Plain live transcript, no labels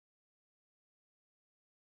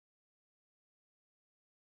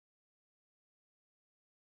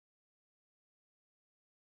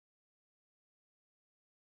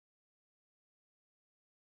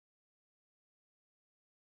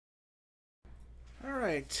All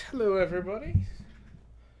right, hello everybody.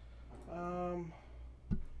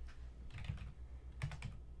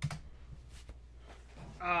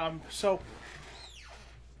 So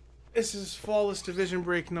this is Flawless Division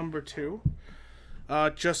Break number 2.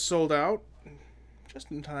 Just sold out,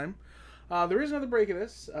 just in time. There is another break of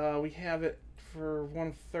this. We have it for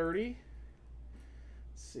 130.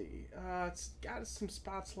 Let's see. It's got some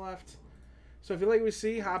spots left. So if you like what we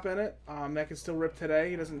see, hop in it. That can still rip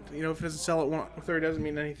today. It doesn't, if it doesn't sell at 130, doesn't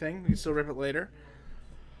mean anything. You can still rip it later.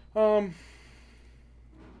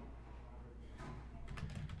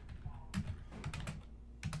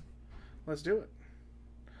 Let's do it.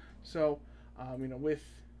 So, with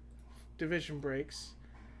division breaks,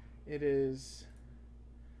 it is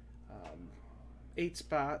 8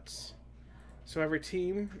 spots. So every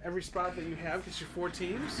spot that you have gets your 4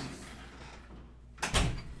 teams.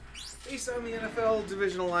 Based on the NFL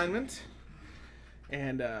division alignment.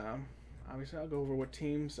 And obviously I'll go over what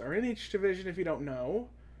teams are in each division if you don't know.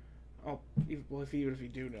 Even if you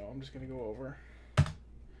do know, I'm just going to go over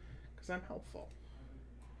because I'm helpful.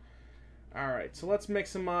 Alright, so let's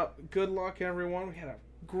mix them up. Good luck, everyone. We had a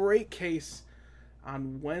great case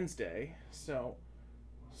on Wednesday. So,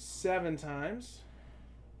 7 times.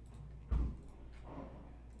 1,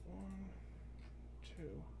 2,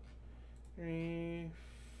 3,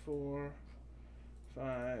 4,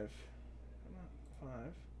 5,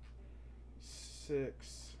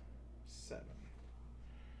 6, 7.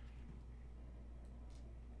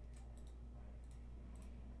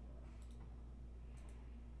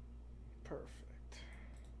 Perfect.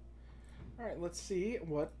 Alright, let's see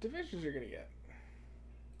what divisions you're going to get.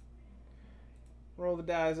 Roll the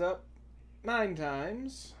dice up 9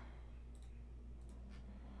 times.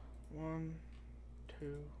 1, 2,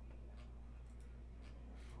 4,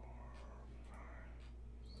 5,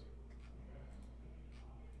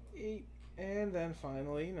 6, 8, and then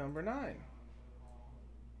finally number 9.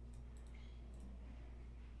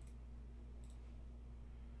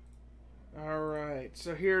 Alright,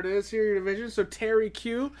 so here it is. Here are your divisions. So Terry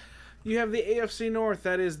Q, you have the AFC North.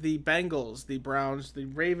 That is the Bengals, the Browns, the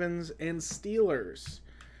Ravens, and Steelers.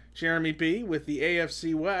 Jeremy B with the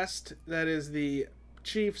AFC West. That is the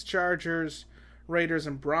Chiefs, Chargers, Raiders,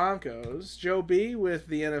 and Broncos. Joe B with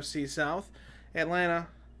the NFC South. Atlanta,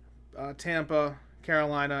 Tampa,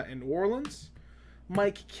 Carolina, and New Orleans.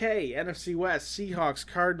 Mike K, NFC West. Seahawks,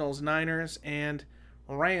 Cardinals, Niners, and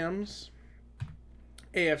Rams.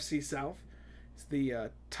 AFC South. It's the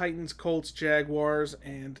Titans, Colts, Jaguars,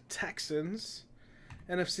 and Texans.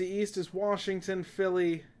 NFC East is Washington,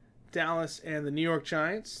 Philly, Dallas, and the New York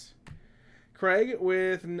Giants. Craig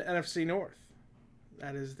with NFC North.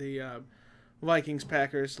 That is the Vikings,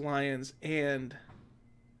 Packers, Lions, and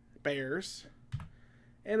Bears.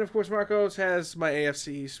 And, of course, Marcos has my AFC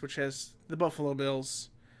East, which has the Buffalo Bills,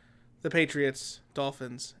 the Patriots,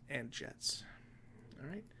 Dolphins, and Jets. All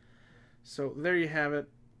right. So there you have it.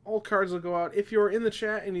 All cards will go out. If you're in the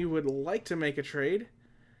chat and you would like to make a trade,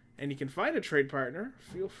 and you can find a trade partner,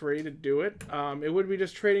 feel free to do it. It would be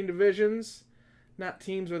just trading divisions, not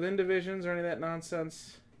teams within divisions or any of that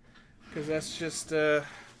nonsense, because that's just, we're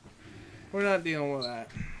not dealing with that.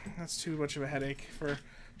 That's too much of a headache for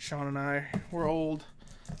Sean and I. We're old.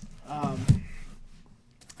 I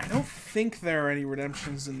don't think there are any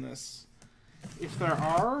redemptions in this. If there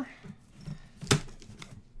are,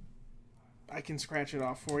 I can scratch it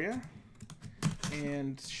off for you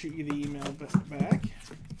and shoot you the email back.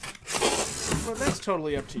 But that's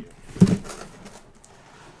totally up to you.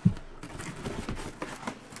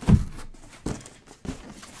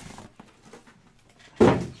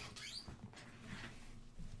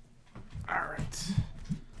 Alright.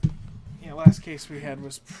 Yeah, last case we had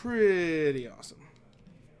was pretty awesome.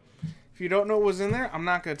 If you don't know what was in there, I'm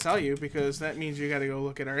not going to tell you because that means you got to go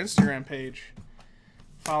look at our Instagram page.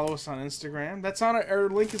 Follow us on Instagram. That's on our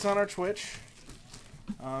link is on our Twitch.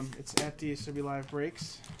 It's at DACW Live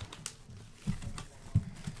Breaks.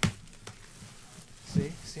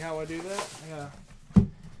 See how I do that? I gotta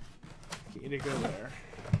get you to go there.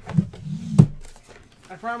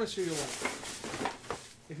 I promise you you'll like it.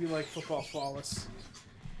 If you like football flawless.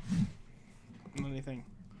 Anything.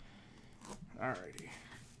 Alrighty.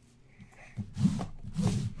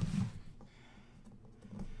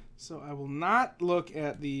 So I will not look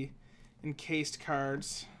at the encased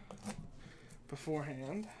cards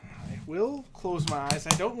beforehand. I will close my eyes.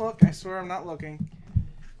 I don't look. I swear I'm not looking.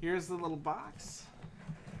 Here's the little box.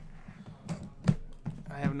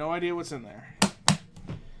 I have no idea what's in there.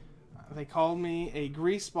 They called me a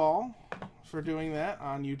grease ball for doing that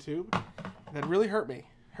on YouTube. That really hurt me.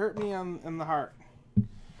 Hurt me in the heart.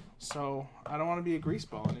 So I don't want to be a grease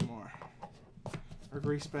ball anymore. or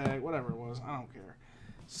grease bag, whatever it was. I don't care.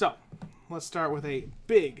 So, let's start with a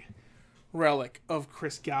big relic of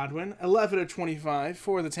Chris Godwin. 11/25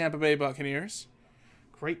 for the Tampa Bay Buccaneers.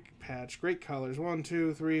 Great patch, great colors. 1,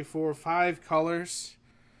 2, 3, 4, 5 colors.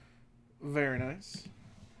 Very nice.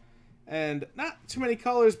 And not too many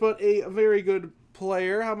colors, but a very good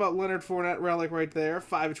player. How about Leonard Fournette relic right there?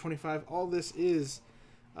 5/25. All this is,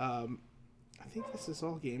 I think this is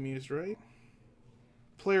all game used, right?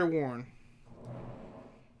 Player worn.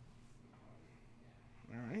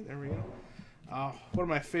 All right, there we go. One of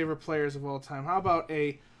my favorite players of all time. How about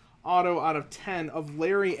a auto out of 10 of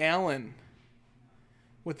Larry Allen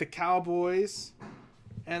with the Cowboys,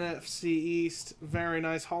 NFC East. Very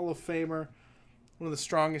nice. Hall of Famer. One of the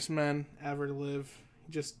strongest men ever to live.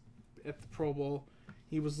 Just at the Pro Bowl,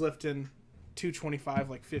 he was lifting 225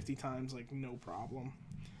 like 50 times, like no problem.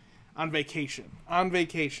 On vacation.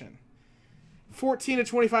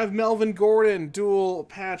 14/25 Melvin Gordon, dual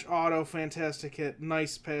patch auto, fantastic hit.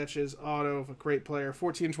 Nice patches auto of a great player.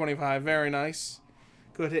 14/25, very nice.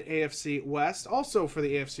 Good hit AFC West. Also for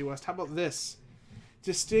the AFC West, how about this?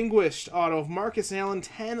 Distinguished auto of Marcus Allen,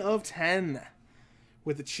 10/10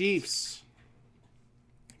 with the Chiefs.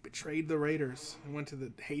 Betrayed the Raiders and went to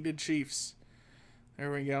the hated Chiefs.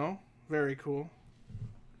 There we go. Very cool.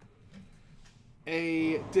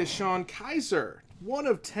 A Deshaun Kaiser,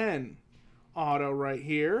 1/10 auto right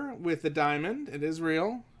here with the diamond. It is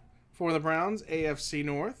real for the Browns, AFC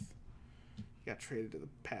North. Got traded to the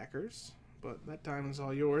Packers, but that diamond's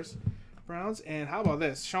all yours, Browns. And how about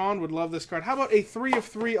this? Sean would love this card. How about a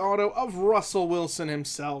 3/3 auto of Russell Wilson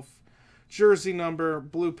himself? Jersey number,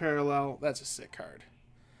 blue parallel. That's a sick card.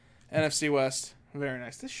 NFC West, very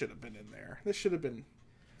nice. This should have been in there. This should have been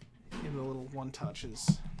in the little one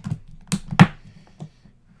touches.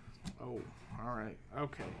 Oh, all right.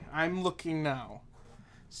 Okay, I'm looking now.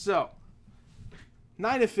 So,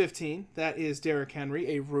 9/15. That is Derrick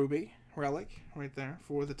Henry, a Ruby relic right there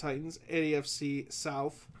for the Titans. AFC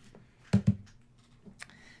South.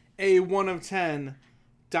 A 1/10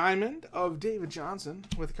 diamond of David Johnson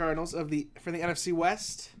with the Cardinals for the NFC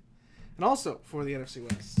West, and also for the NFC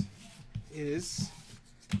West is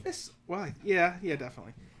this. Well, yeah,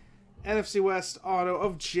 definitely. NFC West auto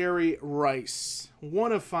of Jerry Rice,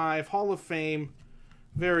 1/5 Hall of Fame,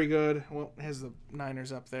 very good. Well, it has the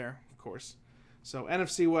Niners up there, of course. So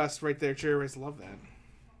NFC West right there, Jerry Rice. Love that.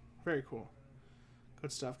 Very cool.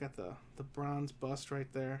 Good stuff. Got the bronze bust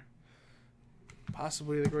right there.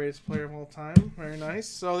 Possibly the greatest player of all time. Very nice.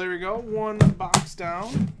 So there we go. One box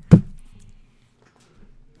down.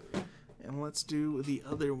 And let's do the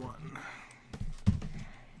other one.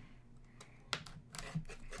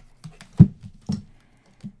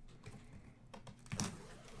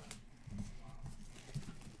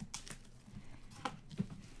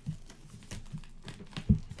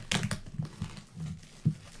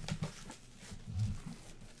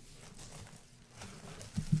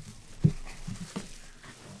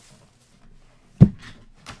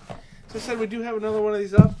 So I said we do have another one of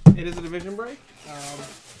these up. It is a division break.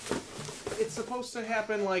 It's supposed to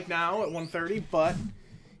happen like now at 1:30, but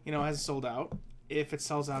it hasn't sold out. If it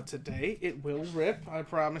sells out today, it will rip. I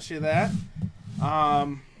promise you that.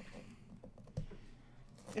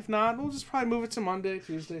 If not, we'll just probably move it to Monday,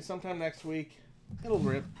 Tuesday, sometime next week. It'll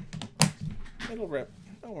rip. It'll rip.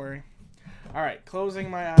 Don't worry. All right, closing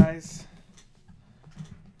my eyes.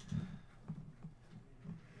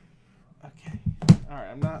 Okay. All right,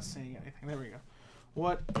 I'm not seeing anything. There we go.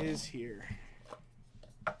 What is here?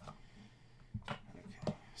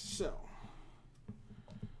 Okay, so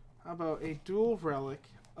how about a dual relic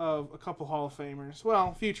of a couple Hall of Famers?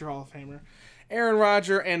 Well, future Hall of Famer. Aaron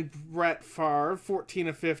Rodgers and Brett Favre,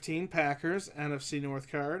 14/15, Packers, NFC North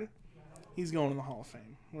card. He's going in the Hall of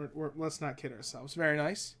Fame. Let's not kid ourselves. Very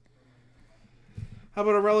nice. How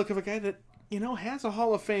about a relic of a guy that, has a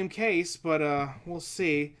Hall of Fame case, but we'll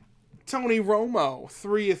see. Tony Romo,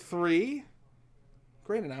 3/3.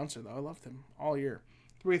 Great announcer, though. I loved him all year.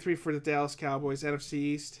 3/3 for the Dallas Cowboys, NFC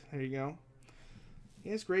East. There you go. He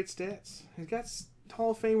has great stats. He's got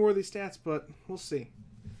Hall of Fame-worthy stats, but we'll see.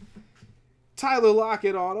 Tyler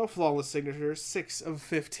Lockett auto, flawless signatures,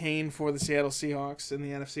 6/15 for the Seattle Seahawks in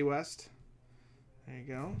the NFC West. There you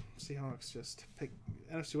go. Seahawks just pick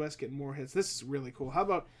NFC West, getting more hits. This is really cool. How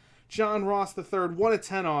about John Ross III,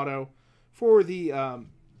 1/10 auto for the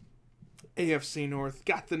AFC North.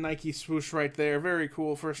 Got the Nike swoosh right there. Very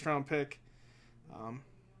cool first round pick.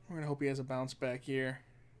 We're going to hope he has a bounce back year.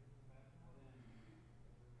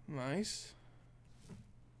 Nice.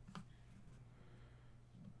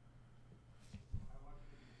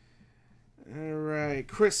 All right,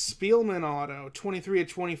 Chris Spielman auto,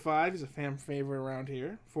 23/25. He's a fan favorite around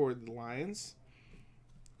here for the Lions.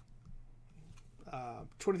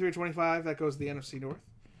 23/25. That goes to the NFC North.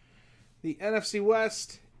 The NFC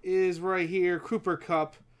West is right here. Cooper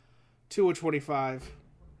Kupp, 2/25.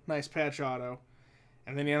 Nice patch auto.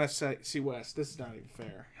 And then the NFC West. This is not even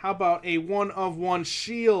fair. How about a 1/1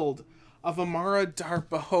 shield of Amara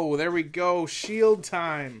Darboh? There we go. Shield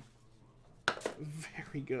time.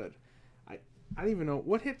 Very good. I don't even know.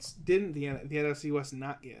 What hits didn't the NFC West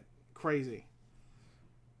not get? Crazy.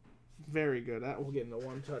 Very good. That will get into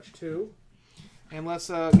one touch too. And let's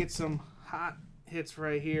get some hot hits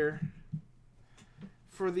right here.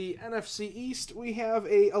 For the NFC East, we have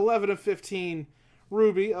a 11/15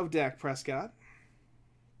 Ruby of Dak Prescott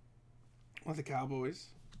with the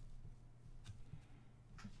Cowboys.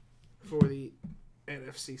 For the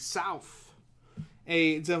NFC South,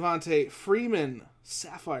 a Devontae Freeman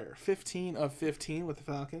Sapphire, 15/15 with the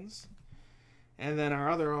Falcons. And then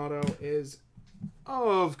our other auto is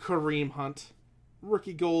of Kareem Hunt,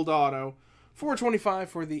 rookie gold auto, 4/25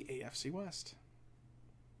 for the AFC West.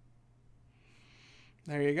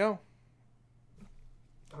 There you go.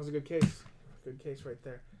 That was a good case. Good case right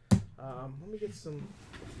there. Let me get some.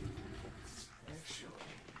 Actually,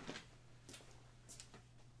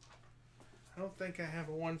 I don't think I have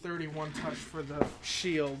a 131 touch for the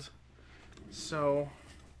shield. So,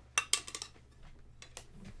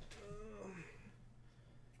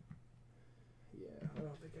 yeah, I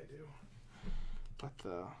don't think I do. But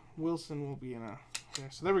Wilson will be in a. Yeah,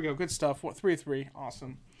 so there we go. Good stuff. 3/3.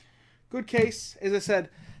 Awesome. Good case. As I said,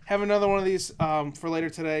 have another one of these for later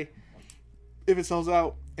today. If it sells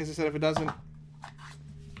out, as I said, if it doesn't,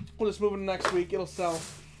 we'll just move it to next week. It'll sell.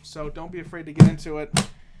 So don't be afraid to get into it.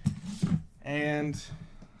 And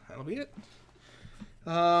that'll be it.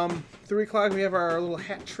 3 o'clock, we have our little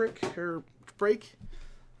hat trick or break.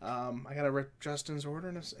 I got to rip Justin's order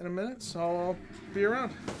in a minute, so I'll be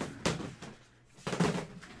around.